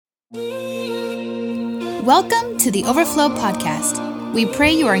Welcome to the Overflow Podcast. We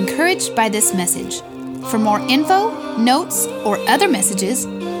pray you are encouraged by this message. For more info, notes, or other messages,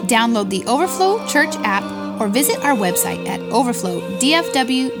 download the Overflow Church app or visit our website at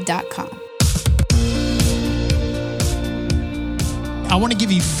overflowdfw.com. I want to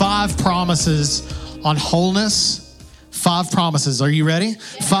give you 5 promises on wholeness. 5 promises. Are you ready?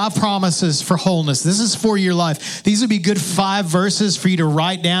 5 promises for wholeness. This is for your life. These would be good 5 verses for you to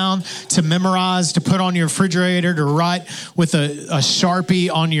write down, to memorize, to put on your refrigerator, to write with a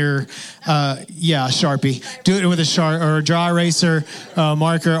Sharpie on your, Sharpie. Do it with a dry eraser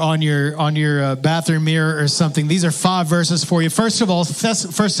marker on your bathroom mirror or something. These are 5 verses for you. First of all, 1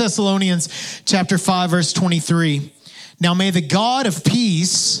 Thessalonians chapter 5, verse 23. Now may the God of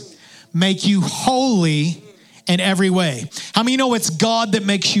peace make you holy in every way. How many know it's God that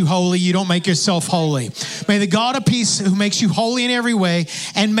makes you holy? You don't make yourself holy. May the God of peace who makes you holy in every way,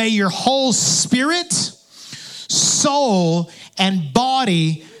 and may your whole spirit, soul, and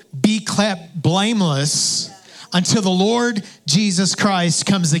body be kept blameless until the Lord Jesus Christ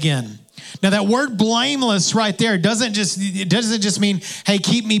comes again. Now that word blameless right there doesn't just mean, hey,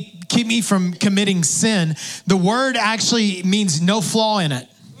 keep me from committing sin. The word actually means no flaw in it.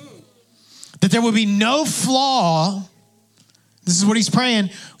 That there would be no flaw. This is what he's praying.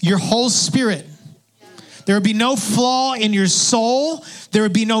 Your whole spirit. There would be no flaw in your soul. There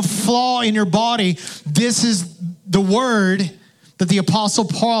would be no flaw in your body. This is the word that the Apostle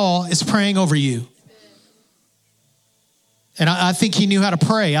Paul is praying over you. And I think he knew how to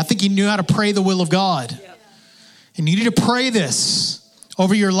pray. I think he knew how to pray the will of God. And you need to pray this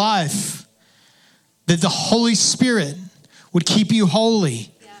over your life. That the Holy Spirit would keep you holy.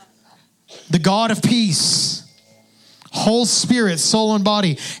 The God of peace, whole spirit, soul, and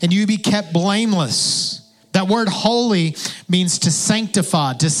body, and you be kept blameless. That word holy means to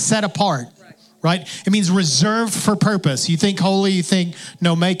sanctify, to set apart, right? It means reserved for purpose. You think holy, you think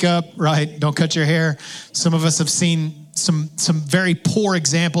no makeup, right? Don't cut your hair. Some of us have seen some very poor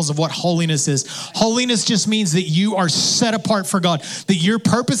examples of what holiness is. Holiness just means that you are set apart for God, that your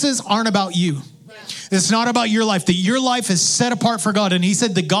purposes aren't about you. It's not about your life, that your life is set apart for God. And he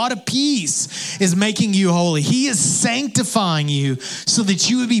said the God of peace is making you holy. He is sanctifying you so that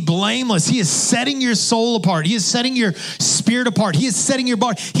you would be blameless. He is setting your soul apart. He is setting your spirit apart. He is setting your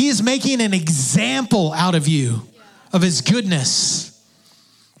body. He is making an example out of you of his goodness.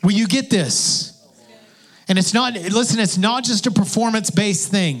 Will you get this? And it's not just a performance-based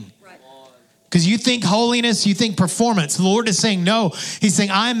thing. Because you think holiness, you think performance. The Lord is saying no. He's saying,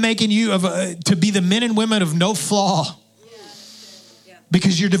 I'm making you to be the men and women of no flaw.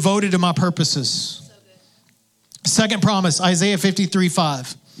 Because you're devoted to my purposes. Second promise, Isaiah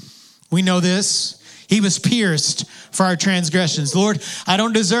 53:5. We know this. He was pierced for our transgressions. Lord, I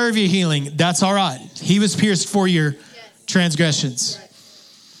don't deserve your healing. That's all right. He was pierced for your transgressions.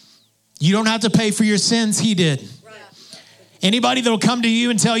 You don't have to pay for your sins. He did. Anybody that will come to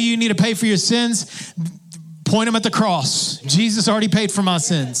you and tell you need to pay for your sins, point them at the cross. Jesus already paid for my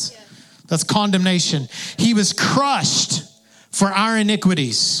sins. That's condemnation. He was crushed for our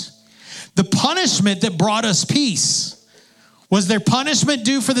iniquities. The punishment that brought us peace. Was there punishment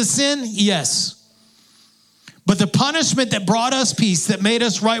due for the sin? Yes. But the punishment that brought us peace, that made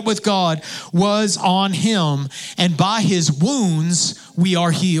us right with God, was on him. And by his wounds, we are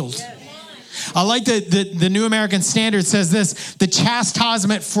healed. I like the New American Standard says this: the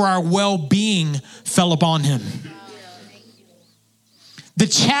chastisement for our well-being fell upon him. The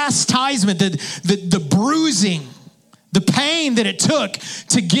chastisement, the bruising, the pain that it took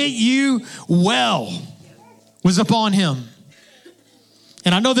to get you well was upon him.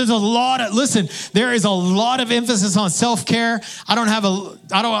 And I know there is a lot of emphasis on self-care. I don't have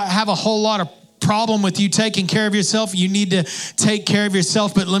a whole lot of problem with you taking care of yourself. You need to take care of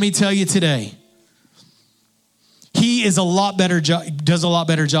yourself. But let me tell you today, he does a lot better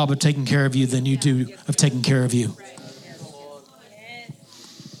job of taking care of you than you do of taking care of you.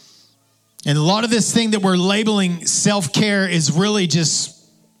 And a lot of this thing that we're labeling self-care is really just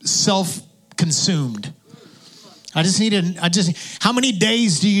self-consumed. How many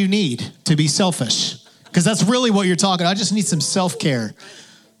days do you need to be selfish? Because that's really what you're talking. I just need some self-care.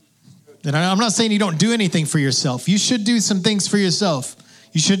 And I'm not saying you don't do anything for yourself. You should do some things for yourself.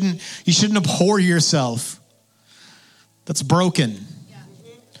 You shouldn't abhor yourself. That's broken.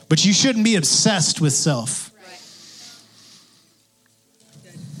 But you shouldn't be obsessed with self.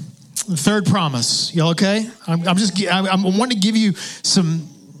 The third promise. You okay? I want to give you some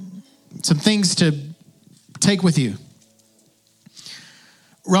things to take with you.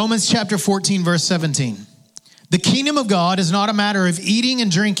 Romans chapter 14, verse 17. The kingdom of God is not a matter of eating and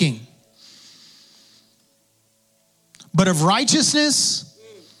drinking, but of righteousness,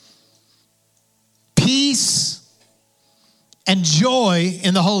 peace, and joy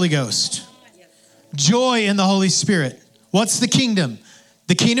in the Holy Ghost. Joy in the Holy Spirit. What's the kingdom?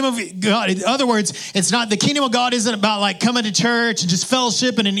 The kingdom of God, in other words, it's not, the kingdom of God isn't about like coming to church and just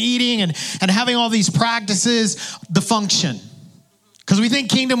fellowshipping and eating and having all these practices, the function. Because we think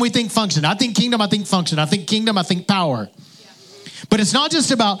kingdom, we think function. I think kingdom, I think function. I think kingdom, I think power. But it's not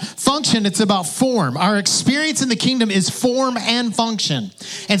just about function, it's about form. Our experience in the kingdom is form and function.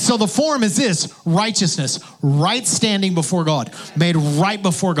 And so the form is this: righteousness, right standing before God, made right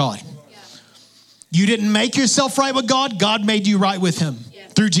before God. You didn't make yourself right with God. God made you right with him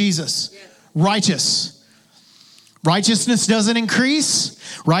through Jesus. Righteous. Righteousness doesn't increase.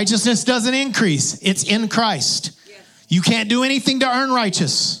 Righteousness doesn't increase. It's in Christ. You can't do anything to earn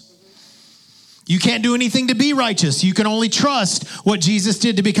righteous. You can't do anything to be righteous. You can only trust what Jesus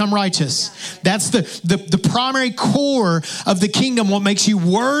did to become righteous. That's the primary core of the kingdom. What makes you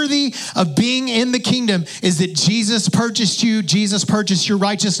worthy of being in the kingdom is that Jesus purchased you. Jesus purchased your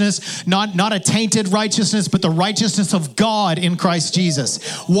righteousness, not a tainted righteousness, but the righteousness of God in Christ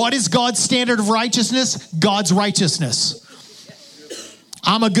Jesus. What is God's standard of righteousness? God's righteousness.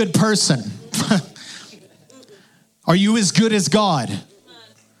 I'm a good person. Are you as good as God?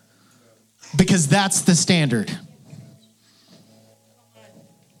 Because that's the standard.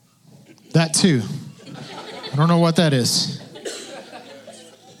 That too. I don't know what that is.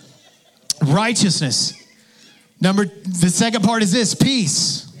 Righteousness. The second part is this: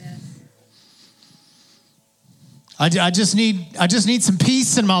 peace. I just need some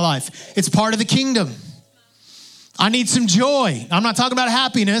peace in my life. It's part of the kingdom. I need some joy. I'm not talking about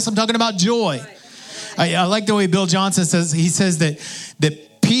happiness. I'm talking about joy. I like the way Bill Johnson says. He says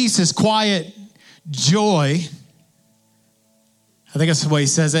that peace is quiet joy. I think that's the way he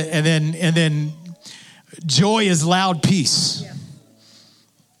says it. And then joy is loud peace. Yeah.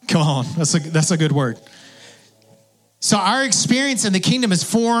 Come on, that's a good word. So our experience in the kingdom is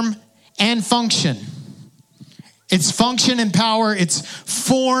form and function. It's function and power. It's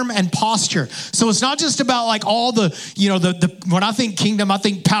form and posture. So it's not just about like all the when I think kingdom, I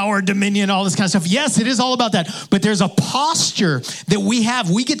think power, dominion, all this kind of stuff. Yes, it is all about that. But there's a posture that we have.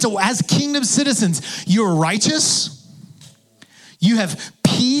 We get to, as kingdom citizens, you're righteous, you have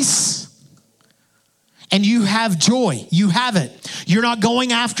peace, and you have joy. You have it. You're not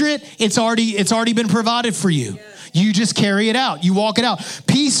going after it. It's already been provided for you. You just carry it out. You walk it out.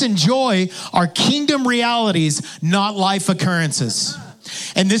 Peace and joy are kingdom realities, not life occurrences.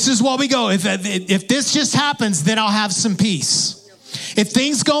 And this is what we go. If this just happens, then I'll have some peace. If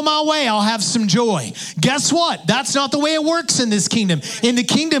things go my way, I'll have some joy. Guess what? That's not the way it works in this kingdom. In the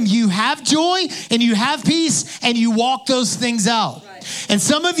kingdom, you have joy and you have peace and you walk those things out. And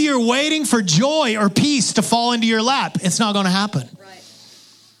some of you are waiting for joy or peace to fall into your lap. It's not going to happen.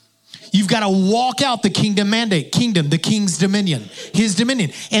 You've got to walk out the kingdom mandate. Kingdom, the king's dominion, his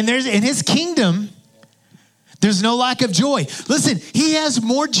dominion. And in his kingdom, there's no lack of joy. Listen, he has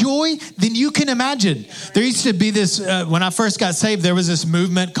more joy than you can imagine. There used to be this, when I first got saved, there was this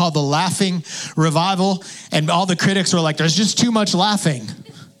movement called the Laughing Revival. And all the critics were like, there's just too much laughing.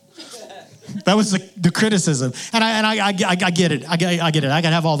 That was the criticism. And I get it. I get it. I got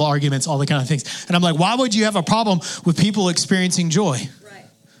to have all the arguments, all the kind of things. And I'm like, why would you have a problem with people experiencing joy?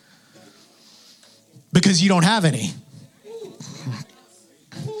 Because you don't have any.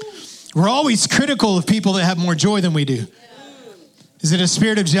 We're always critical of people that have more joy than we do. Is it a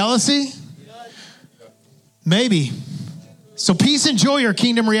spirit of jealousy? Maybe. So peace and joy are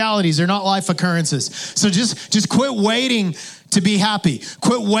kingdom realities. They're not life occurrences. So just quit waiting to be happy.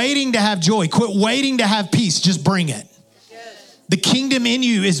 Quit waiting to have joy. Quit waiting to have peace. Just bring it. The kingdom in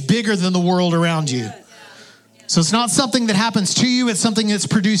you is bigger than the world around you. So it's not something that happens to you. It's something that's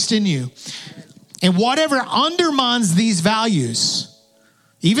produced in you. And whatever undermines these values,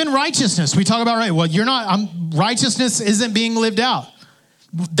 even righteousness, we talk about, right? Well, righteousness isn't being lived out.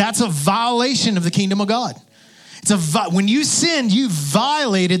 That's a violation of the kingdom of God. When you sinned, you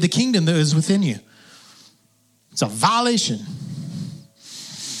violated the kingdom that is within you. It's a violation.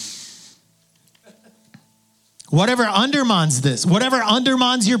 Whatever undermines this, whatever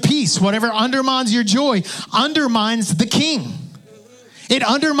undermines your peace, whatever undermines your joy, undermines the king. It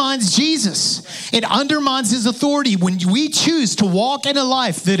undermines Jesus. It undermines his authority. When we choose to walk in a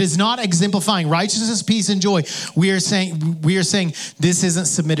life that is not exemplifying righteousness, peace, and joy, we are saying this isn't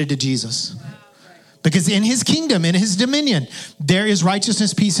submitted to Jesus. Because in his kingdom, in his dominion, there is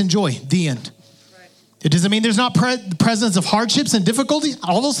righteousness, peace, and joy. The end. It doesn't mean there's not presence of hardships and difficulties.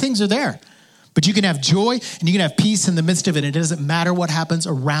 All those things are there. But you can have joy and you can have peace in the midst of it. It doesn't matter what happens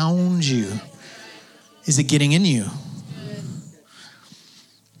around you. Is it getting in you?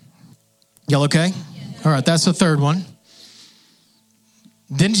 Y'all okay? All right, that's the third one.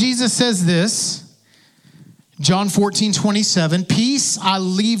 Then Jesus says this, John 14:27, peace I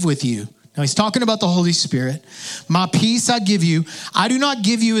leave with you. Now he's talking about the Holy Spirit. My peace I give you. I do not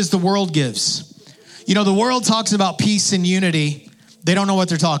give you as the world gives. You know, the world talks about peace and unity. They don't know what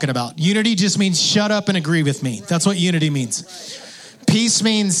they're talking about. Unity just means shut up and agree with me. That's what unity means. Peace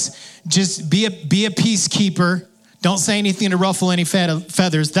means just be a peacekeeper. Don't say anything to ruffle any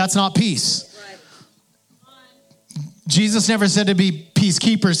feathers. That's not peace. Jesus never said to be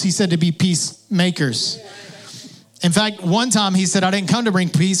peacekeepers. He said to be peacemakers. In fact, one time he said, I didn't come to bring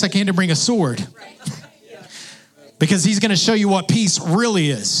peace. I came to bring a sword. Because he's going to show you what peace really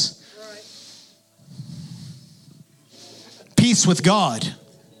is. Peace with God.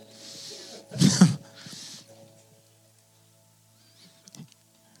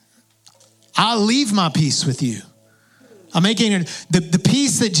 I'll leave my peace with you. I'm making it, the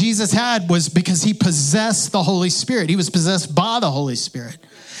peace that Jesus had was because he possessed the Holy Spirit. He was possessed by the Holy Spirit.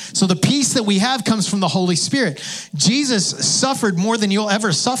 So the peace that we have comes from the Holy Spirit. Jesus suffered more than you'll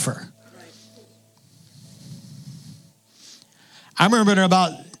ever suffer. I remember in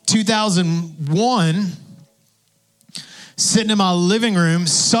about 2001, sitting in my living room,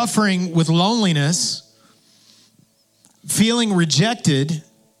 suffering with loneliness, feeling rejected,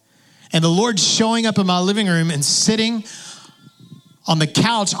 and the Lord showing up in my living room and sitting on the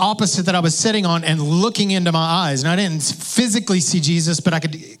couch opposite that I was sitting on and looking into my eyes. And I didn't physically see Jesus, but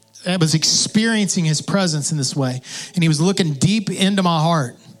I was experiencing his presence in this way. And he was looking deep into my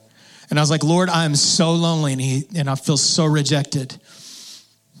heart. And I was like, Lord, I am so lonely and I feel so rejected.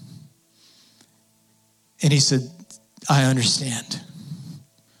 And he said, I understand.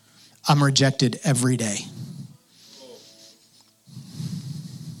 I'm rejected every day.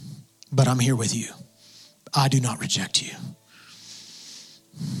 But I'm here with you. I do not reject you.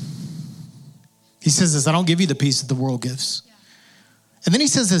 He says this, I don't give you the peace that the world gives. Yeah. And then he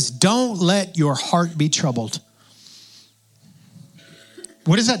says this, don't let your heart be troubled.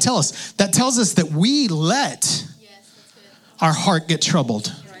 What does that tell us? That tells us that we let our heart get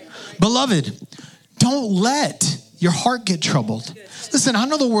troubled. Right. Beloved, don't let your heart get troubled. Listen, I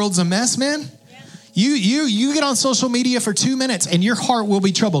know the world's a mess, man. You get on social media for 2 minutes and your heart will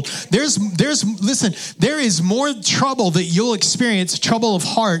be troubled. There is more trouble that you'll experience, trouble of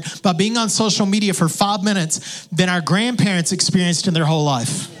heart, by being on social media for 5 minutes than our grandparents experienced in their whole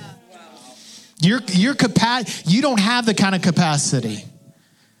life. You don't have the kind of capacity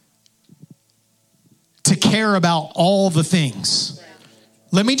to care about all the things.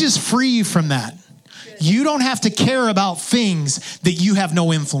 Let me just free you from that. You don't have to care about things that you have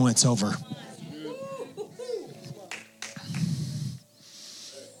no influence over.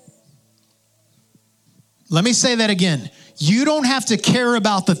 Let me say that again. You don't have to care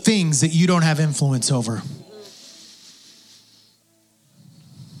about the things that you don't have influence over.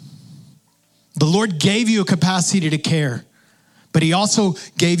 The Lord gave you a capacity to care, but he also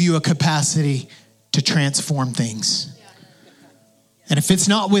gave you a capacity to transform things. And if it's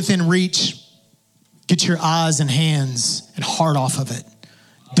not within reach, get your eyes and hands and heart off of it.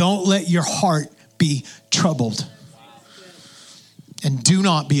 Don't let your heart be troubled. And do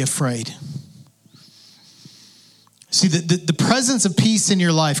not be afraid. See, the presence of peace in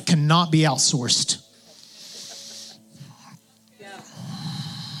your life cannot be outsourced.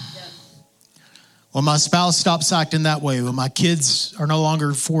 When my spouse stops acting that way, when my kids are no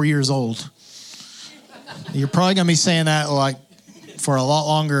longer 4 years old, you're probably going to be saying that like for a lot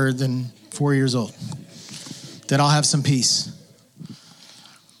longer than 4 years old. Then I'll have some peace.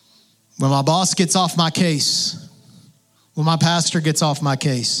 When my boss gets off my case, when my pastor gets off my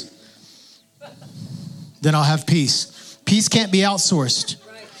case, then I'll have peace. Peace can't be outsourced.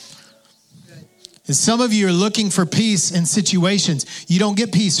 And some of you are looking for peace in situations. You don't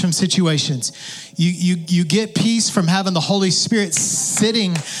get peace from situations. You get peace from having the Holy Spirit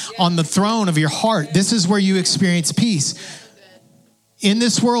sitting on the throne of your heart. This is where you experience peace. In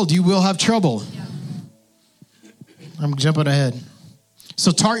this world, you will have trouble. I'm jumping ahead.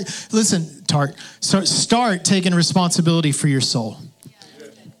 So start taking responsibility for your soul.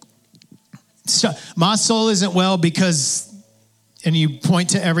 My soul isn't well because, and you point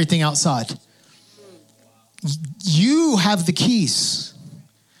to everything outside. You have the keys.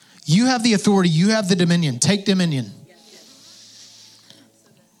 You have the authority. You have the dominion. Take dominion.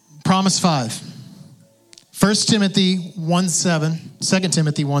 Promise 5. 1 Timothy 1:7, 2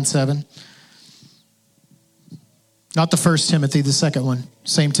 Timothy 1:7. Not the first Timothy, the second one.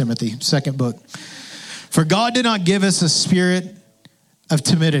 Same Timothy, second book. For God did not give us a spirit of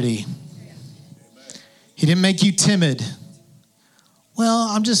timidity. He didn't make you timid.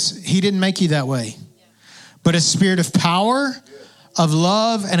 Well, he didn't make you that way. But a spirit of power, of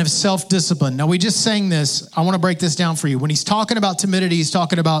love, and of self-discipline. Now, we just sang this. I want to break this down for you. When he's talking about timidity, he's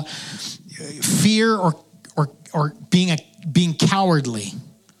talking about fear or being cowardly.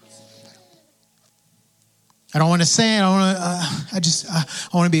 I don't want to say it. I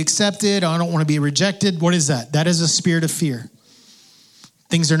want to be accepted. I don't want to be rejected. What is that? That is a spirit of fear.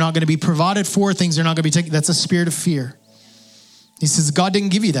 Things are not going to be provided for. Things are not going to be taken. That's a spirit of fear. He says, God didn't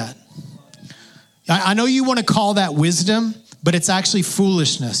give you that. I know you want to call that wisdom, but it's actually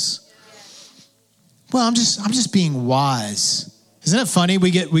foolishness. Well, I'm just being wise. Isn't it funny?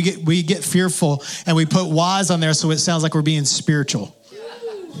 We get fearful and we put wise on there so it sounds like we're being spiritual.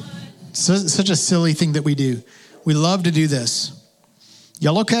 Such a silly thing that we do. We love to do this.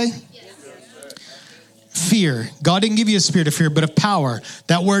 Y'all okay? Fear. God didn't give you a spirit of fear, but of power.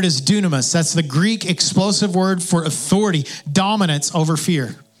 That word is dunamis. That's the Greek explosive word for authority, dominance over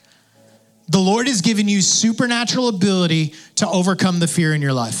fear. The Lord has given you supernatural ability to overcome the fear in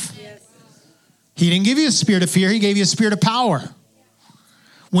your life. He didn't give you a spirit of fear. He gave you a spirit of power.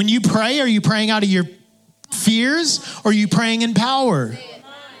 When you pray, are you praying out of your fears or are you praying in power?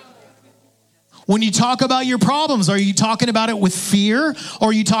 When you talk about your problems, are you talking about it with fear or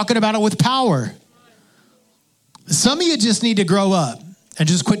are you talking about it with power? Some of you just need to grow up and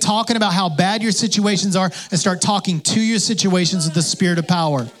just quit talking about how bad your situations are and start talking to your situations with the spirit of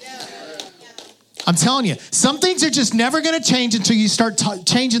power. I'm telling you, some things are just never going to change until you start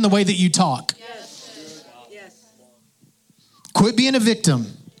changing the way that you talk. Quit being a victim.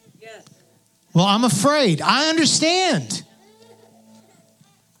 Well, I'm afraid. I understand.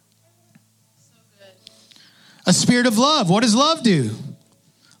 A spirit of love. What does love do?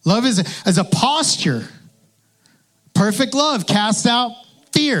 Love is a posture. Perfect love casts out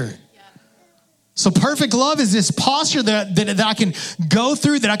fear. So perfect love is this posture that I can go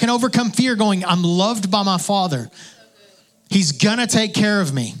through, that I can overcome fear going, I'm loved by my Father. He's going to take care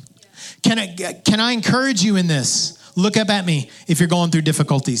of me. Can I encourage you in this? Look up at me if you're going through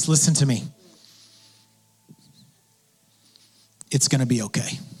difficulties. Listen to me. It's going to be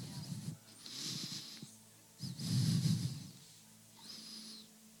okay.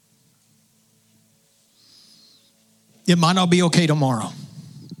 It might not be okay tomorrow.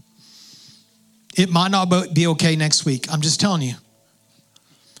 It might not be okay next week. I'm just telling you.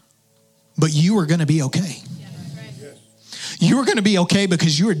 But you are going to be okay. You are going to be okay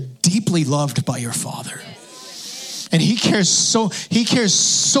because you are deeply loved by your Father. And he cares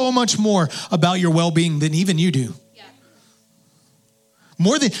so much more about your well-being than even you do.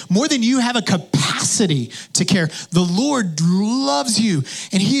 More than you have a capacity to care. The Lord loves you,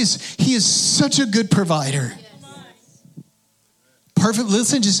 and he is such a good provider. Perfect.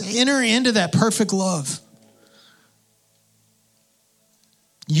 Listen, just enter into that perfect love.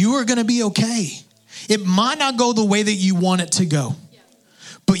 You are going to be okay. It might not go the way that you want it to go,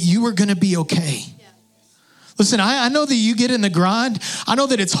 but you are going to be okay. Listen, I know that you get in the grind. I know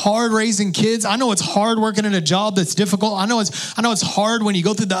that it's hard raising kids. I know it's hard working in a job that's difficult. I know it's hard when you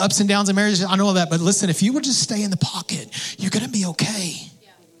go through the ups and downs of marriage. I know that. But listen, if you would just stay in the pocket, you're going to be okay.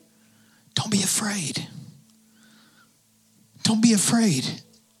 Don't be afraid. Don't be afraid.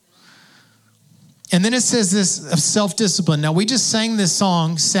 And then it says this of self-discipline. Now, we just sang this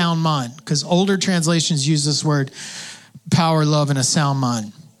song, Sound Mind, because older translations use this word, power, love, and a sound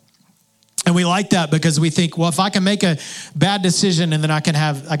mind. And we like that because we think, well, if I can make a bad decision and then I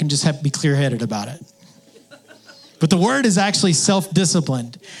can just be clear-headed about it. But the word is actually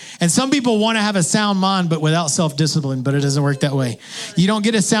self-disciplined. And some people want to have a sound mind, but without self-discipline, but it doesn't work that way. You don't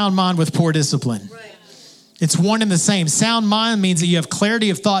get a sound mind with poor discipline. It's one and the same. Sound mind means that you have clarity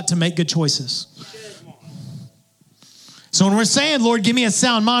of thought to make good choices. So when we're saying, Lord, give me a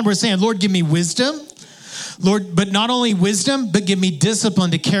sound mind, we're saying, Lord, give me wisdom. Lord, but not only wisdom, but give me discipline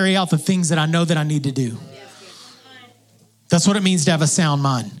to carry out the things that I know that I need to do. That's what it means to have a sound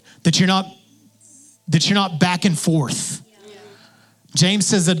mind. That you're not back and forth. James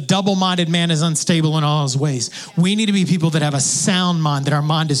says a double-minded man is unstable in all his ways. We need to be people that have a sound mind, that our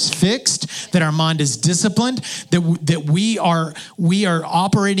mind is fixed, that our mind is disciplined, that we are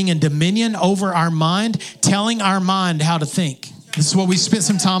operating in dominion over our mind, telling our mind how to think. This is what we spent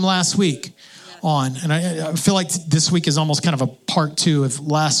some time last week on. And I feel like this week is almost kind of a part 2 of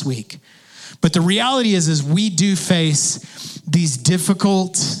last week. But the reality is we do face these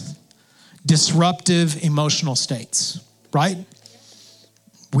difficult, disruptive emotional states, right?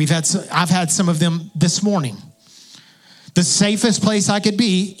 I've had some of them this morning. the safest place I could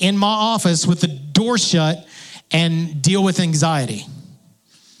be in my office with the door shut and deal with anxiety.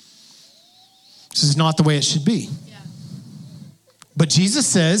 This is not the way it should be. Yeah. But Jesus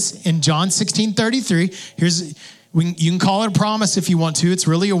says in John 16:33, you can call it a promise if you want to. It's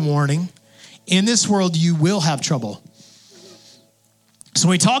really a warning. In this world, you will have trouble. So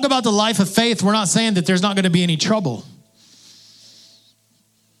when we talk about the life of faith, we're not saying that there's not going to be any trouble.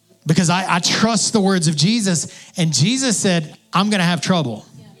 Because I trust the words of Jesus. And Jesus said, I'm going to have trouble.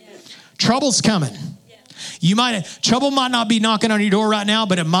 Yeah. Trouble's coming. Yeah. Trouble might not be knocking on your door right now,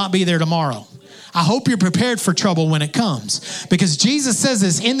 but it might be there tomorrow. I hope you're prepared for trouble when it comes. Because Jesus says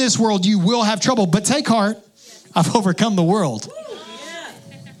this, in this world, you will have trouble. But take heart, I've overcome the world.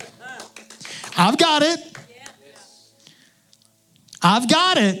 I've got it. I've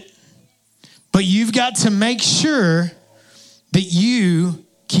got it. But you've got to make sure that you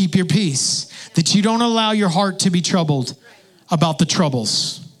keep your peace, that you don't allow your heart to be troubled about the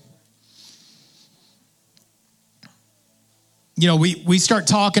troubles. You know, we start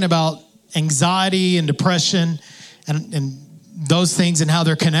talking about anxiety and depression and those things and how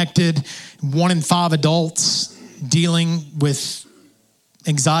they're connected. 1 in 5 adults dealing with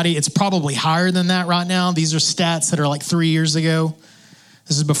anxiety. It's probably higher than that right now. These are stats that are like 3 years ago.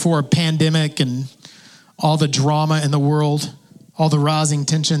 This is before a pandemic and all the drama in the world, all the rising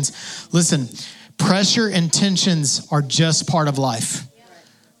tensions. Listen, pressure and tensions are just part of life.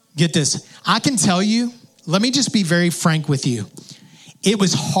 Get this. I can tell you, let me just be very frank with you. It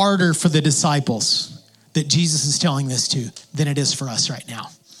was harder for the disciples that Jesus is telling this to than it is for us right now.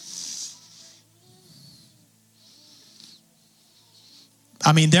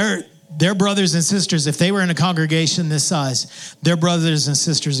 I mean, their brothers and sisters, if they were in a congregation this size, their brothers and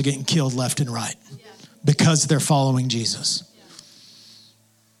sisters are getting killed left and right because they're following Jesus.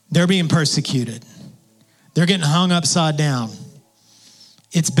 They're being persecuted. They're getting hung upside down.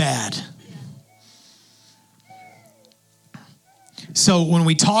 It's bad. So when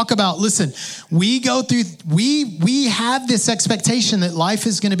we talk about, listen, we have this expectation that life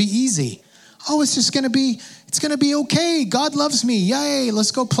is going to be easy. Oh, it's going to be okay. God loves me. Yay.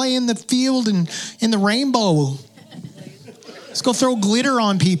 Let's go play in the field and in the rainbow. Let's go throw glitter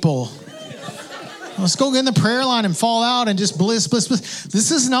on people. Let's go get in the prayer line and fall out and just bliss.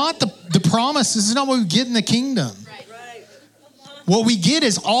 This is not the promise. This is not what we get in the kingdom. Right. What we get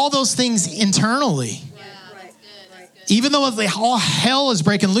is all those things internally. Yeah, that's good. Even though all hell is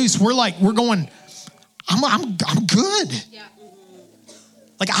breaking loose, we're going, I'm good. Yeah.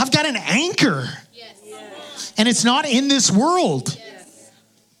 Like I've got an anchor. Yes. And it's not in this world. Yes.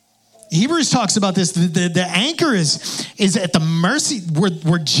 Hebrews talks about this. The anchor is at the mercy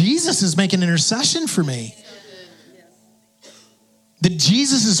where Jesus is making intercession for me. That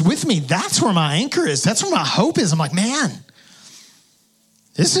Jesus is with me. That's where my anchor is. That's where my hope is. I'm like, man,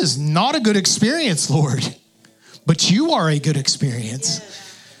 this is not a good experience, Lord. But you are a good experience.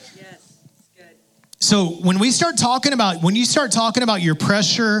 Yes. Good. So when you start talking about your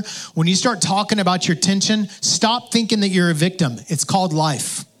pressure, when you start talking about your tension, stop thinking that you're a victim. It's called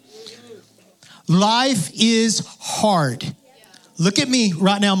life. Life is hard. Look at me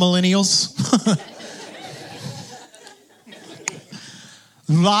right now, millennials.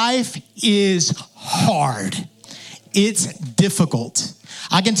 Life is hard. It's difficult.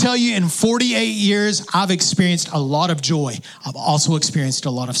 I can tell you in 48 years, I've experienced a lot of joy. I've also experienced a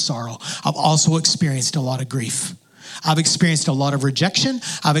lot of sorrow. I've also experienced a lot of grief. I've experienced a lot of rejection.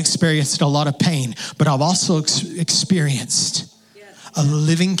 I've experienced a lot of pain, but I've also experienced a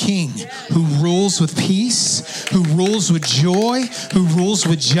living king who rules with peace, who rules with joy, who rules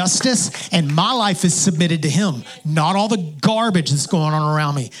with justice. And my life is submitted to him, not all the garbage that's going on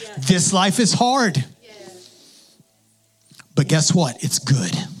around me. This life is hard. But guess what? It's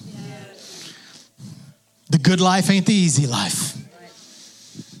good. The good life ain't the easy life.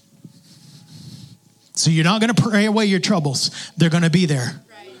 So you're not going to pray away your troubles. They're going to be there.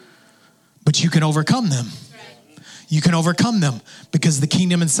 But you can overcome them. You can overcome them because the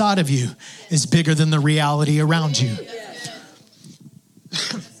kingdom inside of you is bigger than the reality around you.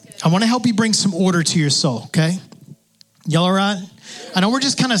 I want to help you bring some order to your soul, okay? Y'all all right? I know we're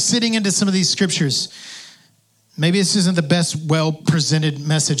just kind of sitting into some of these scriptures. Maybe this isn't the best well-presented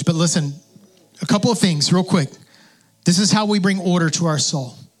message, but listen, a couple of things real quick. This is how we bring order to our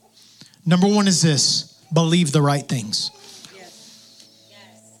soul. Number one is this: believe the right things.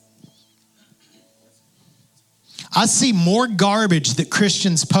 I see more garbage that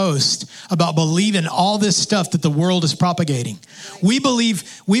Christians post about believing all this stuff that the world is propagating. We believe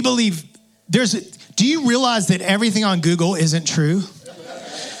do you realize that everything on Google isn't true?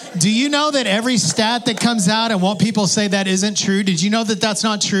 Do you know that every stat that comes out and what people say that isn't true? Did you know that that's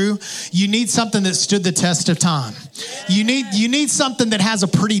not true? You need something that stood the test of time. You need something that has a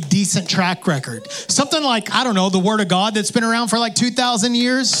pretty decent track record. Something like, I don't know, the Word of God that's been around for like 2,000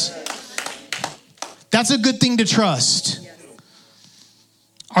 years. That's a good thing to trust.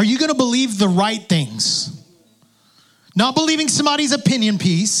 Are you going to believe the right things? Not believing somebody's opinion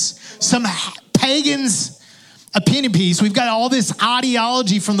piece, some pagan's opinion piece. We've got all this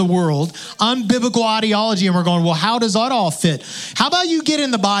ideology from the world, unbiblical ideology, and we're going, well, how does that all fit? How about you get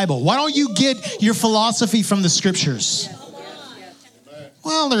in the Bible? Why don't you get your philosophy from the scriptures?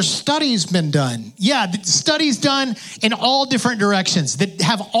 Well, there's studies been done. Yeah, studies done in all different directions that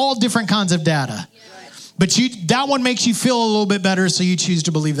have all different kinds of data. But that one makes you feel a little bit better, so you choose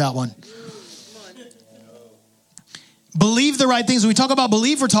to believe that one. Believe the right things. When we talk about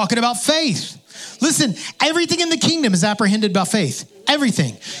believe, we're talking about faith. Listen, everything in the kingdom is apprehended by faith.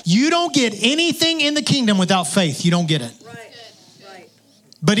 Everything. You don't get anything in the kingdom without faith. You don't get it. Right.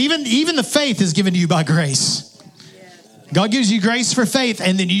 But even the faith is given to you by grace. God gives you grace for faith,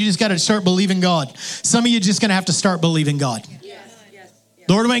 and then you just got to start believing God. Some of you just going to have to start believing God.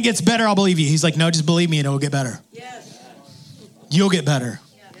 Lord, when it gets better, I'll believe you. He's like, no, just believe me and it will get better. You'll get better.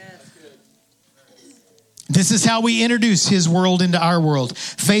 This is how we introduce his world into our world.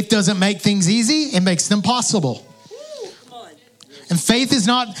 Faith doesn't make things easy. It makes them possible. And faith is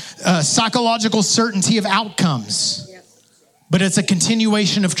not a psychological certainty of outcomes, but it's a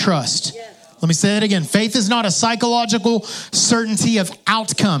continuation of trust. Let me say that again. Faith is not a psychological certainty of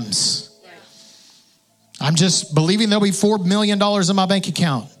outcomes. I'm just believing there'll be $4 million in my bank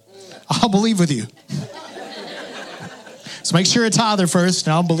account. I'll believe with you. So make sure it's tither first,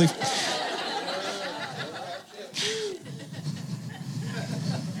 and I'll believe.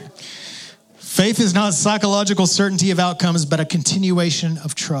 Faith is not psychological certainty of outcomes, but a continuation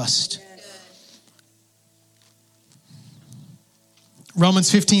of trust.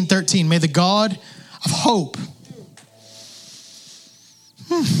 Romans 15:13, may the God of hope.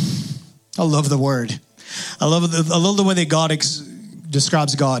 I love the word. I love the way that God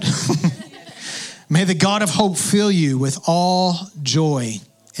describes God. May the God of hope fill you with all joy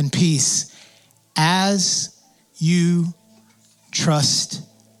and peace as you trust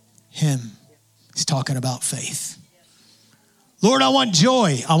him. He's talking about faith. Lord, I want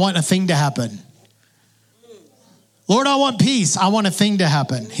joy. I want a thing to happen. Lord, I want peace. I want a thing to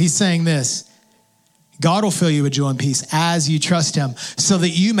happen. He's saying this. God will fill you with joy and peace as you trust him, so that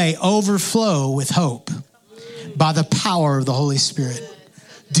you may overflow with hope by the power of the Holy Spirit.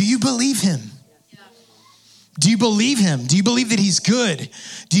 Do you believe him? Do you believe him? Do you believe that he's good?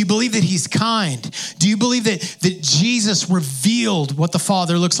 Do you believe that he's kind? Do you believe that Jesus revealed what the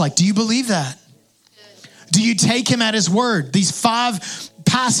Father looks like? Do you believe that? Do you take him at his word? These 5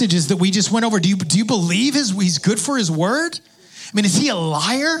 passages that we just went over, do you believe he's good for his word? I mean, is he a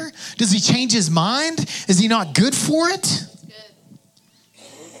liar? Does he change his mind? Is he not good for it?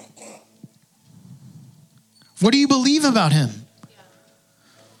 What do you believe about him?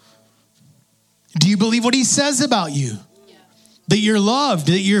 Do you believe what he says about you? That you're loved,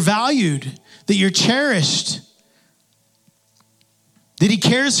 that you're valued, that you're cherished, that he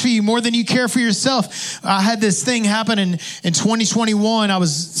cares for you more than you care for yourself. I had this thing happen in 2021. I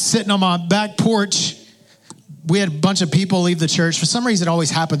was sitting on my back porch. We had a bunch of people leave the church. For some reason, it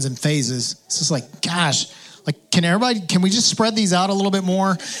always happens in phases. It's just like, gosh, like, can we just spread these out a little bit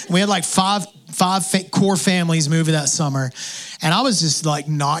more? And we had like five core families move that summer. And I was just like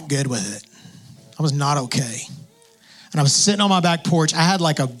not good with it. I was not okay. And I was sitting on my back porch. I had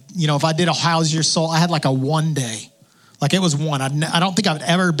like if I did a How's Your Soul, I had like a 1 day. Like it was one. I don't think I've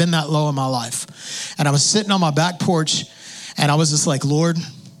ever been that low in my life. And I was sitting on my back porch and I was just like, Lord,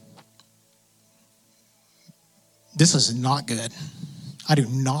 this is not good. I do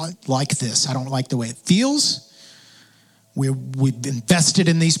not like this. I don't like the way it feels. We've invested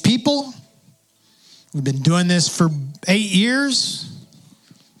in these people. We've been doing this for 8 years.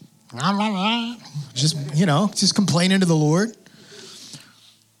 Just complaining to the Lord.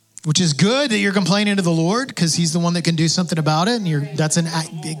 Which is good that you're complaining to the Lord because he's the one that can do something about it. And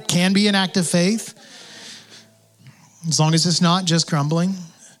it can be an act of faith. As long as it's not just grumbling.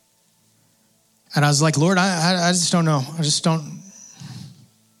 And I was like, Lord, I just don't know.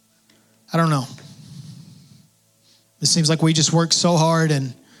 I don't know. It seems like we just work so hard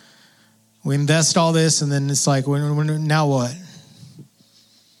and we invest all this and then it's like, now what?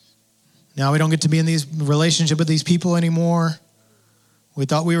 Now we don't get to be in these relationship with these people anymore. We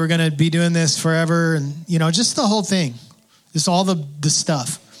thought we were going to be doing this forever. And, just the whole thing, just all the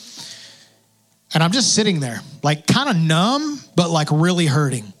stuff. And I'm just sitting there, like kind of numb, but like really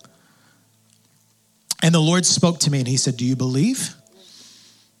hurting. And the Lord spoke to me and he said, do you believe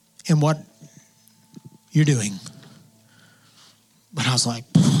in what you're doing? But I was like,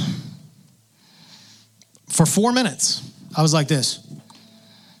 for 4 minutes, I was like this.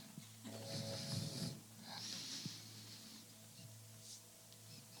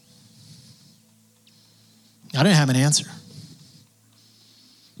 I didn't have an answer.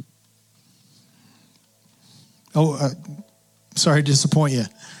 Sorry to disappoint you.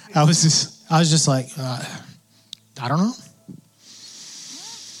 I was just like, I don't know.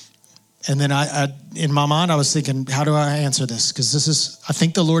 And then I in my mind, I was thinking, how do I answer this? Because I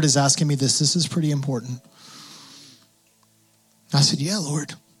think the Lord is asking me this. This is pretty important. I said, yeah,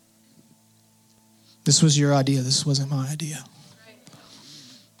 Lord. This was your idea. This wasn't my idea.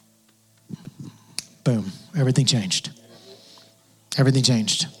 Boom. Everything changed. Everything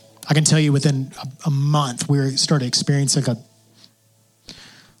changed. I can tell you within a month, we started experiencing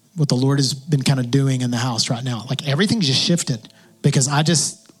what the Lord has been kind of doing in the house right now. Like everything just shifted because I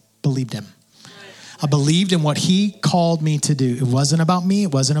just believed him. I believed in what he called me to do. It wasn't about me.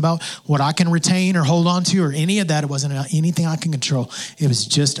 It wasn't about what I can retain or hold on to or any of that. It wasn't about anything I can control. It was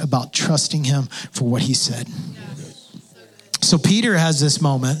just about trusting him for what he said. So Peter has this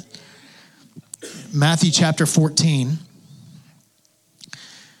moment, Matthew chapter 14.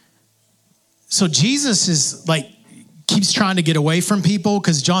 So Jesus is keeps trying to get away from people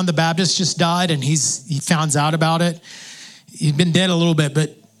because John the Baptist just died and he found out about it. He'd been dead a little bit,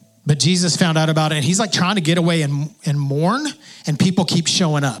 but Jesus found out about it and he's trying to get away and mourn, and people keep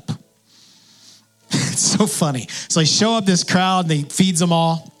showing up. It's so funny. So they show up this crowd and he feeds them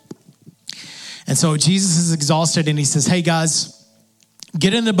all. And so Jesus is exhausted and he says, hey guys,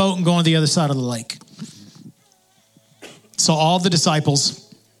 get in the boat and go on the other side of the lake. So all the disciples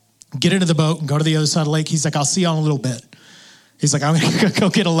get into the boat and go to the other side of the lake. He's like, I'll see y'all in a little bit. He's like, I'm going to go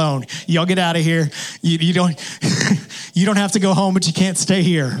get alone. Y'all get out of here. You don't have to go home, but you can't stay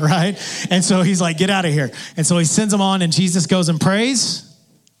here, right? And so he's like, get out of here. And so he sends them on and Jesus goes and prays.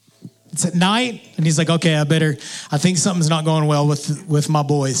 It's at night. And he's like, okay, I think something's not going well with my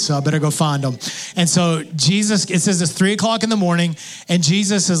boys. So I better go find them. And so Jesus, it says it's 3:00 in the morning and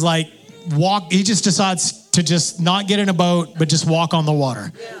Jesus is he just decides to just not get in a boat, but just walk on the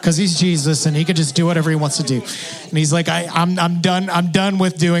water because he's Jesus and he could just do whatever he wants to do. And he's like, I'm done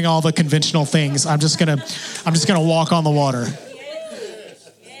with doing all the conventional things. I'm just going to walk on the water.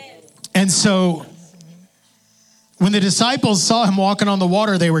 And so when the disciples saw him walking on the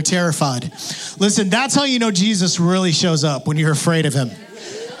water, they were terrified. Listen, that's how you know Jesus really shows up, when you're afraid of him.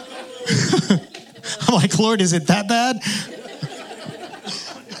 I'm like, Lord, is it that bad?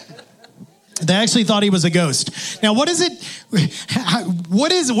 They actually thought he was a ghost. Now, what is it? What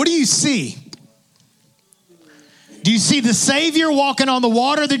do you see? Do you see the Savior walking on the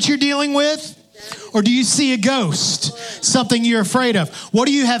water that you're dealing with? Or do you see a ghost? Something you're afraid of? What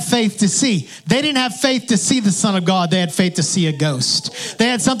do you have faith to see? They didn't have faith to see the Son of God. They had faith to see a ghost. They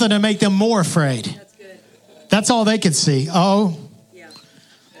had something to make them more afraid. That's good. That's all they could see. Oh, yeah.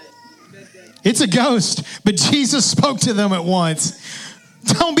 Good. It's a ghost. But Jesus spoke to them at once.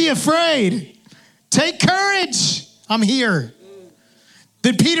 Don't be afraid. Take courage. I'm here.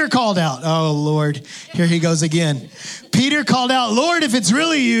 Then Peter called out. Oh, Lord. Here he goes again. Peter called out, Lord, if it's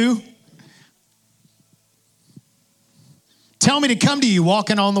really you, tell me to come to you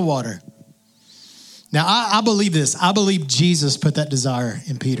walking on the water. Now, I believe this. I believe Jesus put that desire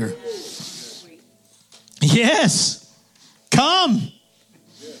in Peter. Yes. Come.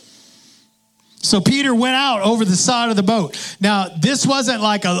 So Peter went out over the side of the boat. Now, this wasn't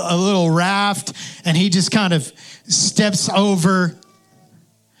like a little raft and he just kind of steps over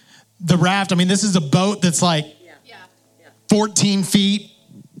the raft. I mean, this is a boat that's 14 feet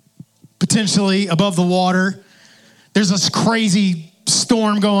potentially above the water. There's this crazy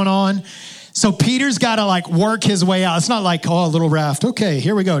storm going on. So Peter's got to work his way out. It's not like, a little raft. Okay,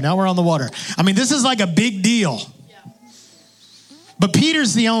 here we go. Now we're on the water. I mean, this is a big deal. Yeah. But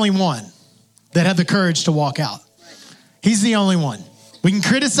Peter's the only one that had the courage to walk out. Right. He's the only one. We can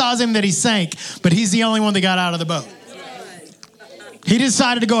criticize him that he sank, but he's the only one that got out of the boat. He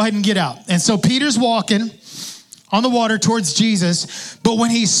decided to go ahead and get out. And so Peter's walking on the water towards Jesus. But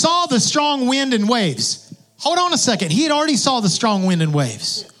when he saw the strong wind and waves, hold on a second. He had already saw the strong wind and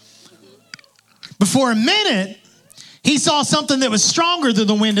waves. But for a minute, he saw something that was stronger than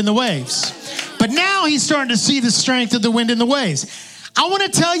the wind and the waves. But now he's starting to see the strength of the wind and the waves. I want to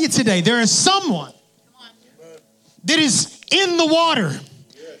tell you today, there is someone that is in the water,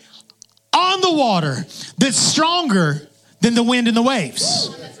 on the water, that's stronger than the wind and the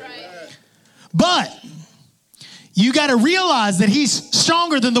waves. But you got to realize that he's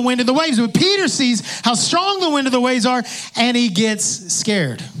stronger than the wind and the waves. But Peter sees how strong the wind and the waves are, and he gets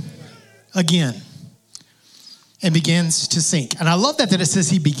scared again and begins to sink. And I love that it says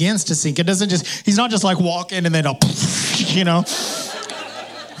he begins to sink. It doesn't just, he's not just like walking and then, you know.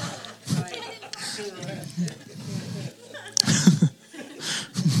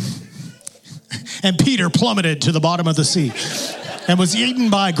 And Peter plummeted to the bottom of the sea and was eaten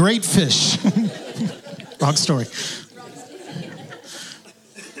by great fish. Wrong story.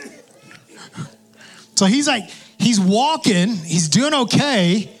 So he's walking, he's doing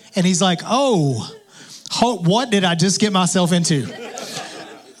okay, and he's like, oh, what did I just get myself into?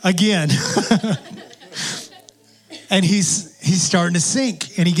 Again. And he's starting to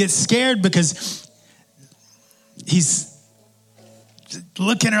sink, and he gets scared because he's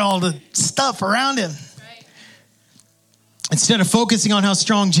looking at all the stuff around him. Right. Instead of focusing on how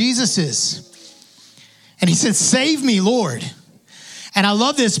strong Jesus is. And he said, save me, Lord. And I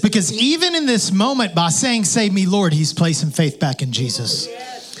love this because even in this moment, by saying, save me, Lord, he's placing faith back in Jesus.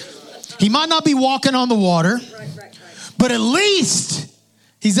 He might not be walking on the water, but at least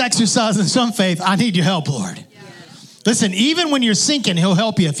he's exercising some faith. I need your help, Lord. Yeah. Listen, even when you're sinking, he'll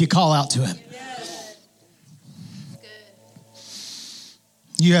help you if you call out to him.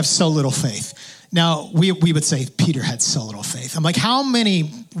 You have so little faith. Now, we would say Peter had so little faith. I'm like, how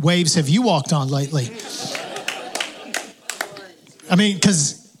many waves have you walked on lately? I mean,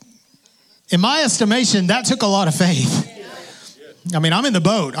 because in my estimation, that took a lot of faith. I mean, I'm in the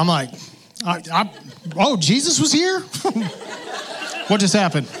boat. I'm like, oh, Jesus was here? What just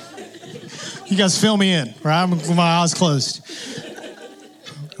happened? You guys fill me in, right? I'm with my eyes closed.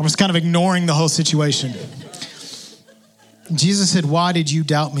 I'm just kind of ignoring the whole situation. Jesus said, why did you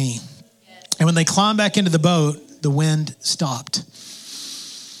doubt me? And when they climbed back into the boat, the wind stopped.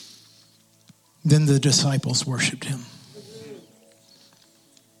 Then the disciples worshiped him.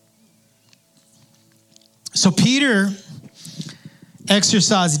 So Peter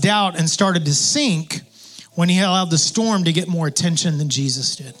exercised doubt and started to sink when he allowed the storm to get more attention than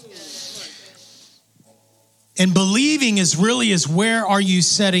Jesus did. And believing is where are you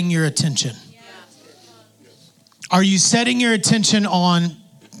setting your attention? Are you setting your attention on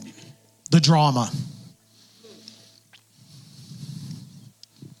the drama?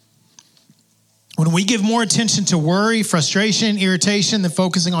 When we give more attention to worry, frustration, irritation than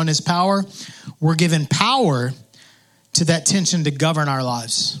focusing on his power, we're giving power to that tension to govern our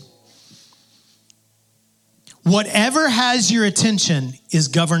lives. Whatever has your attention is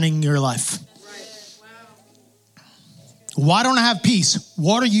governing your life. Why don't I have peace?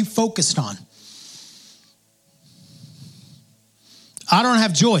 What are you focused on? I don't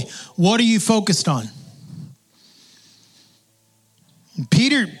have joy. What are you focused on?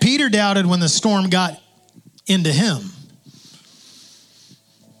 Peter doubted when the storm got into him.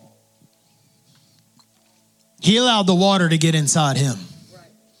 He allowed the water to get inside him.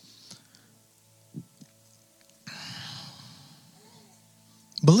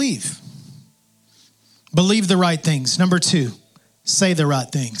 Believe. Believe the right things. Number 2, say the right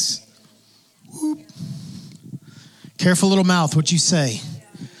things. Whoop. Careful little mouth, what you say.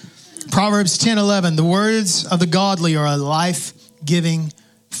 Proverbs 10:11, the words of the godly are a life-giving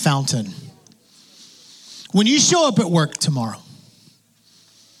fountain. When you show up at work tomorrow,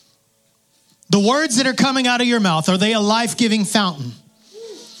 the words that are coming out of your mouth, are they a life-giving fountain?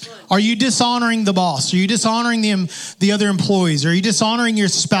 Are you dishonoring the boss? Are you dishonoring the other employees? Are you dishonoring your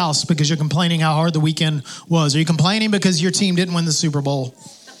spouse because you're complaining how hard the weekend was? Are you complaining because your team didn't win the Super Bowl?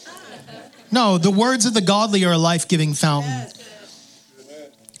 No, the words of the godly are a life-giving fountain.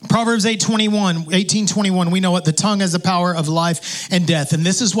 Proverbs 18:21, we know what the tongue has the power of life and death. And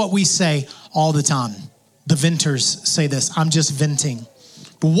this is what we say all the time. The venters say this, I'm just venting.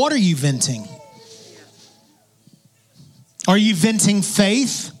 But what are you venting? Are you venting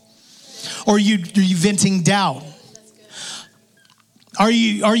faith? Or are you venting doubt? Are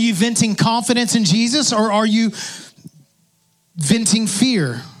you venting confidence in Jesus? Or are you venting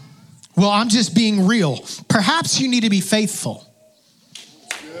fear? Well, I'm just being real. Perhaps you need to be faithful.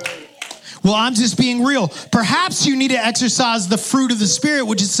 Well, I'm just being real. Perhaps you need to exercise the fruit of the Spirit,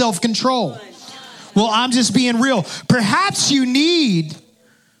 which is self-control. Well, I'm just being real. Perhaps you need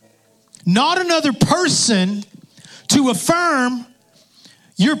not another person to affirm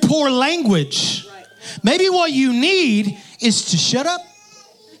your poor language. Maybe what you need is to shut up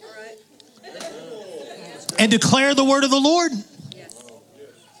and declare the word of the Lord.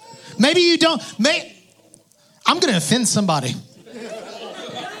 Maybe you don't. I'm going to offend somebody.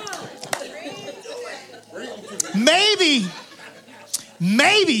 Maybe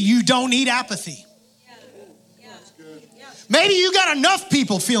you don't need apathy. Maybe you got enough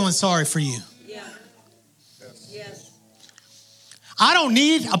people feeling sorry for you. Yeah. Yes. I don't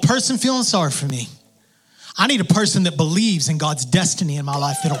need a person feeling sorry for me. I need a person that believes in God's destiny in my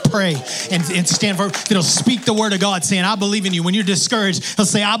life, that'll pray and stand for, that'll speak the word of God saying, I believe in you. When you're discouraged, he'll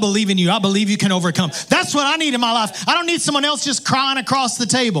say, I believe in you. I believe you can overcome. That's what I need in my life. I don't need someone else just crying across the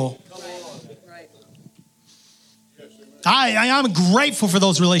table. I'm grateful for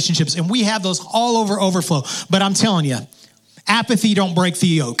those relationships, and we have those all over Overflow. But I'm telling you, apathy don't break the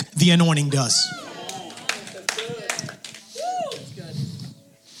yoke. The anointing does.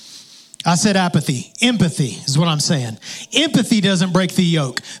 I said apathy. Empathy is what I'm saying. Empathy doesn't break the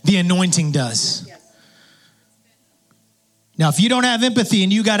yoke. The anointing does. Now, if you don't have empathy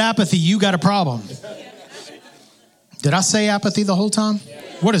and you got apathy, you got a problem. Did I say apathy the whole time?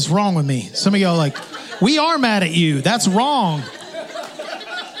 What is wrong with me? Some of y'all are like, we are mad at you. That's wrong.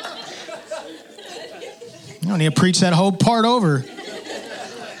 I don't need to preach that whole part over.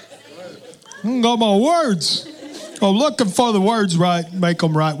 I got my words. I'm looking for the words right. Make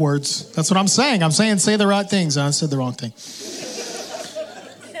them right words. That's what I'm saying. I'm saying say the right things. I said the wrong thing.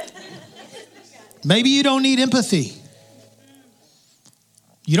 Maybe you don't need empathy.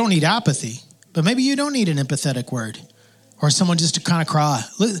 You don't need apathy. But maybe you don't need an empathetic word. Or someone just to kind of cry.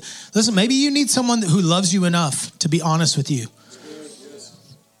 Listen, maybe you need someone who loves you enough to be honest with you.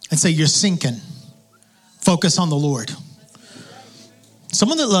 And say, you're sinking. Focus on the Lord.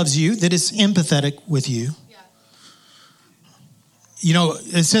 Someone that loves you, that is empathetic with you. You know,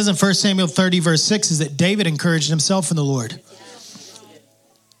 it says in 1 Samuel 30, verse 6, is that David encouraged himself in the Lord.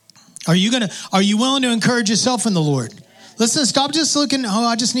 Are you willing to encourage yourself in the Lord? Listen, stop just looking,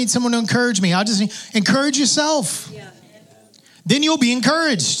 I just need someone to encourage me. Encourage yourself. Then you'll be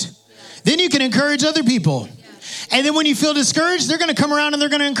encouraged. Then you can encourage other people. And then when you feel discouraged, they're going to come around and they're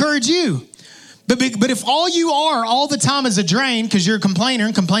going to encourage you. But if all you are all the time is a drain, because you're a complainer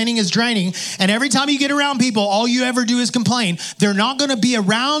and complaining is draining, and every time you get around people, all you ever do is complain, they're not going to be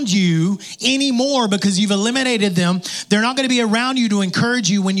around you anymore because you've eliminated them. They're not going to be around you to encourage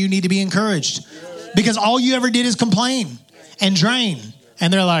you when you need to be encouraged because all you ever did is complain and drain.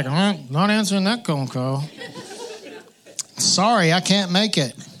 And they're like, not answering that phone call. Sorry, I can't make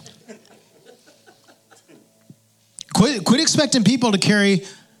it. Quit expecting people to carry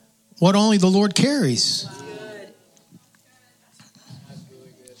what only the Lord carries.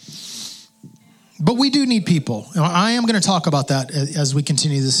 But we do need people. I am going to talk about that as we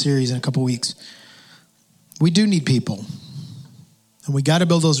continue this series in a couple weeks. We do need people. And we got to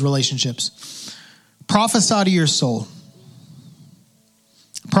build those relationships. Prophesy to your soul.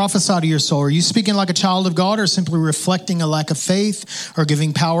 Prophesy to your soul. Are you speaking like a child of God or simply reflecting a lack of faith or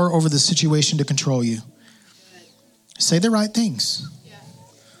giving power over the situation to control you? Say the right things.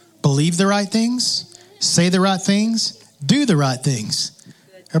 Believe the right things. Say the right things. Do the right things.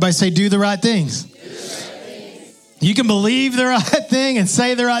 Everybody say do the right things. You can believe the right thing and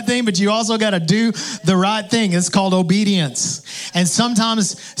say the right thing, but you also got to do the right thing. It's called obedience. And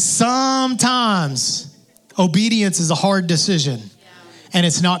sometimes obedience is a hard decision. And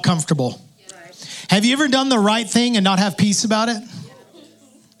it's not comfortable. Have you ever done the right thing and not have peace about it?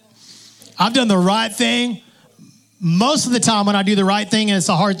 I've done the right thing. Most of the time when I do the right thing and it's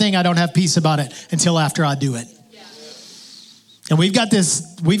a hard thing, I don't have peace about it until after I do it. And we've got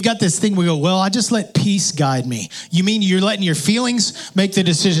this thing we go, well, I just let peace guide me. You mean you're letting your feelings make the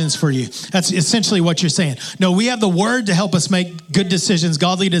decisions for you? That's essentially what you're saying. No, we have the word to help us make good decisions,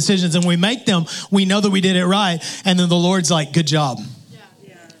 godly decisions. And when we make them, we know that we did it right. And then the Lord's like, good job.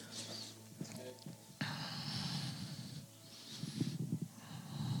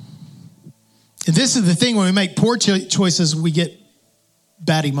 And this is the thing, when we make poor choices, we get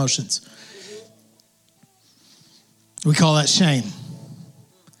bad emotions. We call that shame.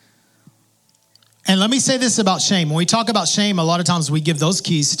 And let me say this about shame. When we talk about shame, a lot of times we give those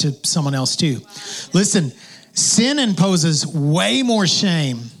keys to someone else too. Listen, sin imposes way more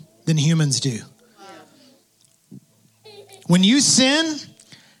shame than humans do. When you sin,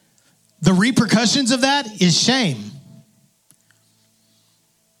 the repercussions of that is shame.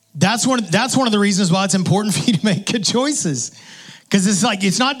 That's one of the reasons why it's important for you to make good choices. Because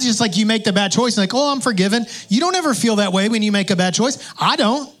it's not just like you make the bad choice and like, oh, I'm forgiven. You don't ever feel that way when you make a bad choice. I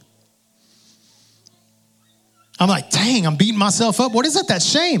don't. I'm like, dang, I'm beating myself up. What is that? That's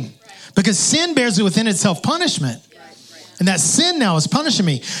shame. Because sin bears within itself punishment. And that sin now is punishing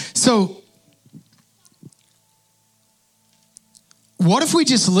me. So what if we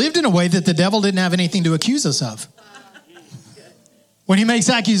just lived in a way that the devil didn't have anything to accuse us of? When he makes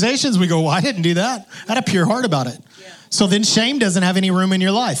accusations, we go, well, I didn't do that. I had a pure heart about it. So then shame doesn't have any room in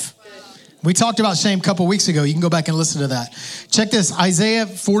your life. We talked about shame a couple weeks ago. You can go back and listen to that. Check this, Isaiah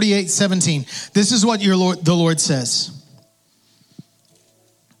 48:17. This is what the Lord says.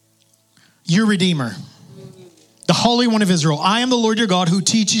 Your Redeemer, the Holy One of Israel. I am the Lord your God who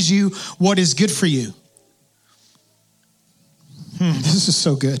teaches you what is good for you. This is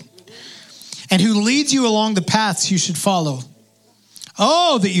so good. And who leads you along the paths you should follow.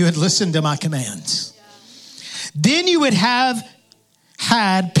 Oh, that you had listened to my commands. Then you would have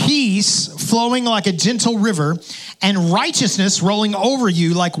had peace flowing like a gentle river and righteousness rolling over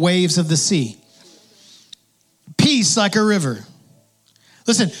you like waves of the sea. Peace like a river.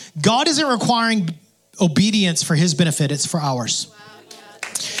 Listen, God isn't requiring obedience for his benefit. It's for ours.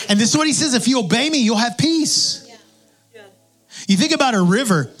 And this is what he says. If you obey me, you'll have peace. You think about a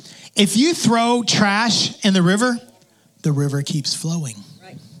river. If you throw trash in the river keeps flowing.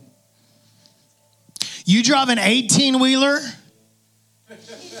 Right. You drive an 18-wheeler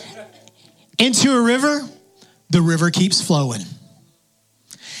into a river, the river keeps flowing.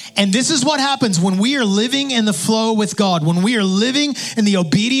 And this is what happens when we are living in the flow with God, when we are living in the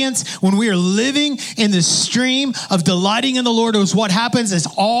obedience, when we are living in the stream of delighting in the Lord. Is what happens is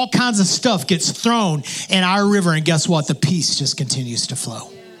all kinds of stuff gets thrown in our river. And guess what? The peace just continues to flow.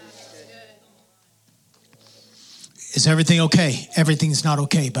 Is everything okay? Everything's not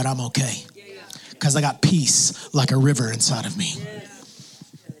okay, but I'm okay. Because I got peace like a river inside of me.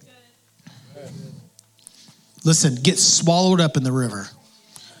 Listen, get swallowed up in the river.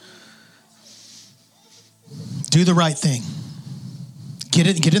 Do the right thing.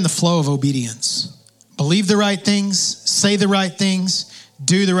 Get in the flow of obedience. Believe the right things, say the right things,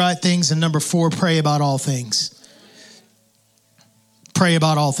 do the right things. And number 4, pray about all things. Pray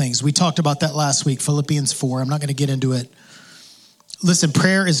about all things. We talked about that last week, Philippians 4. I'm not going to get into it. Listen,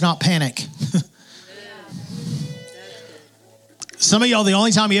 prayer is not panic. Some of y'all, the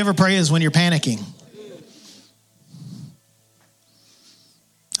only time you ever pray is when you're panicking.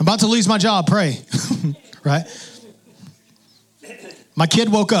 I'm about to lose my job, pray. Right? My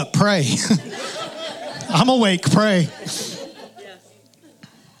kid woke up, pray. I'm awake, pray.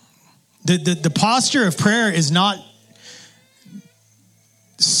 The posture of prayer is not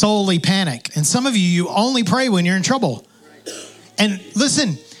solely panic. And some of you only pray when you're in trouble. And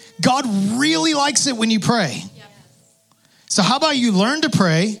listen, God really likes it when you pray. So how about you learn to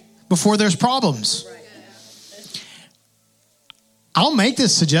pray before there's problems? I'll make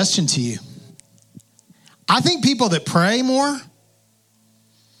this suggestion to you. I think people that pray more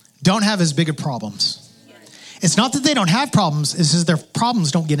don't have as big of problems. It's not that they don't have problems, it's just their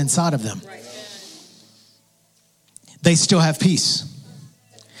problems don't get inside of them. They still have peace.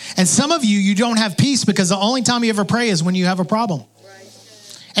 And some of you don't have peace because the only time you ever pray is when you have a problem.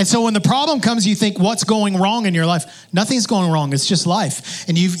 And so when the problem comes, you think, what's going wrong in your life? Nothing's going wrong. It's just life.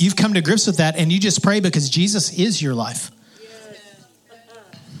 And you've come to grips with that, and you just pray because Jesus is your life.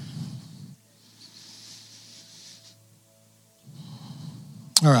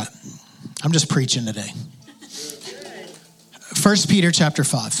 All right. I'm just preaching today. 1 Peter chapter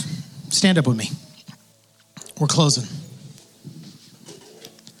 5. Stand up with me. We're closing.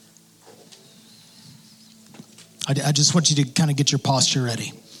 I just want you to kind of get your posture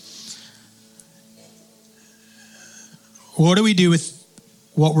ready. What do we do with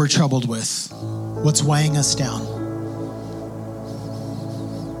what we're troubled with? What's weighing us down?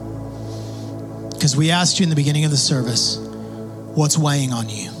 Because we asked you in the beginning of the service, what's weighing on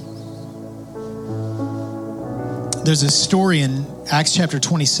you? There's a story in Acts chapter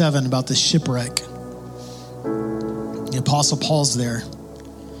 27 about the shipwreck. The Apostle Paul's there.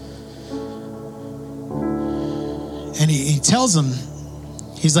 And he tells them,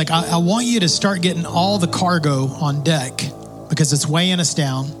 he's like, I want you to start getting all the cargo on deck because it's weighing us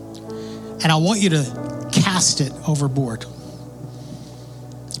down. And I want you to cast it overboard.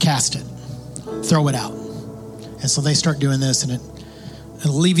 Cast it. Throw it out. And so they start doing this, and it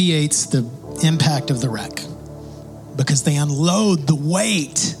alleviates the impact of the wreck because they unload the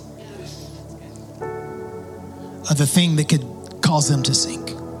weight of the thing that could cause them to sink.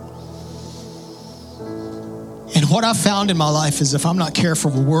 And what I've found in my life is if I'm not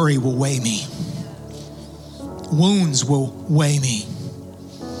careful, worry will weigh me. Wounds will weigh me.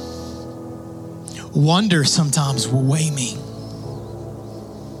 Wonder sometimes will weigh me.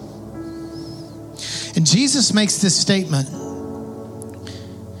 And Jesus makes this statement,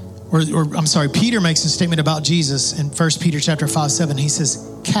 Peter makes this statement about Jesus in 1 Peter chapter 5:7. He says,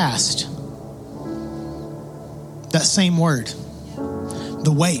 cast. That same word,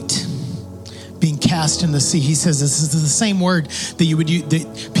 the weight being cast in the sea. He says this is the same word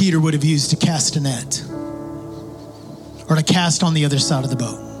that Peter would have used to cast a net or to cast on the other side of the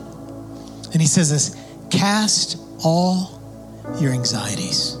boat. And he says this, cast all your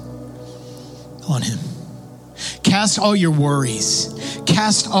anxieties on him. Cast all your worries.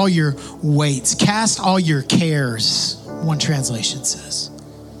 Cast all your weights. Cast all your cares, one translation says.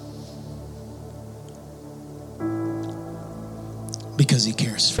 Because he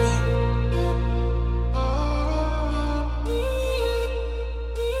cares for you.